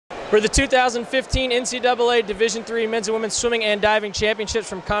For the 2015 NCAA Division III Men's and Women's Swimming and Diving Championships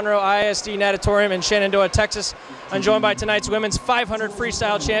from Conroe ISD Natatorium in Shenandoah, Texas, I'm joined by tonight's women's 500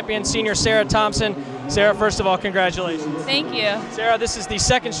 freestyle champion, senior Sarah Thompson. Sarah, first of all, congratulations. Thank you. Sarah, this is the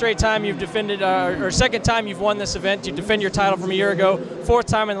second straight time you've defended, or second time you've won this event. You defend your title from a year ago. Fourth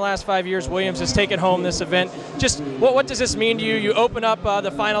time in the last 5 years, Williams has taken home this event. Just what does this mean to you? You open up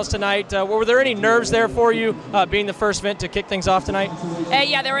the finals tonight. Were there any nerves there for you, being the first event to kick things off tonight?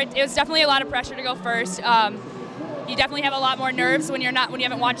 Yeah, it was definitely a lot of pressure to go first. You definitely have a lot more nerves when you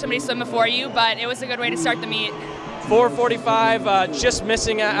haven't watched somebody swim before you, but it was a good way to start the meet. 4:45, just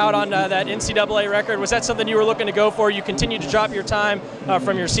missing out on that NCAA record. Was that something you were looking to go for? You continued to drop your time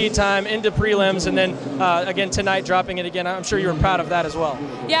from your seed time into prelims, and then again tonight dropping it again. I'm sure you were proud of that as well.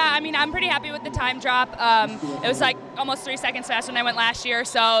 Yeah, I mean, I'm pretty happy with the time drop. It was like almost 3 seconds faster than I went last year,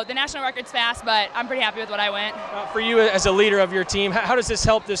 so the national record's fast, but I'm pretty happy with what I went. For you as a leader of your team, how does this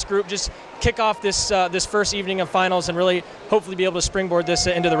help this group just kick off this this first evening of finals and really hopefully be able to springboard this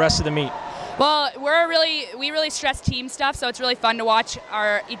into the rest of the meet? Well, we really stress team stuff, so it's really fun to watch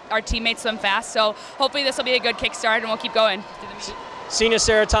our teammates swim fast. So hopefully this will be a good kickstart, and we'll keep going. Senior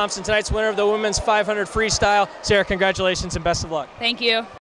Sarah Thompson, tonight's winner of the women's 500 freestyle. Sarah, congratulations and best of luck. Thank you.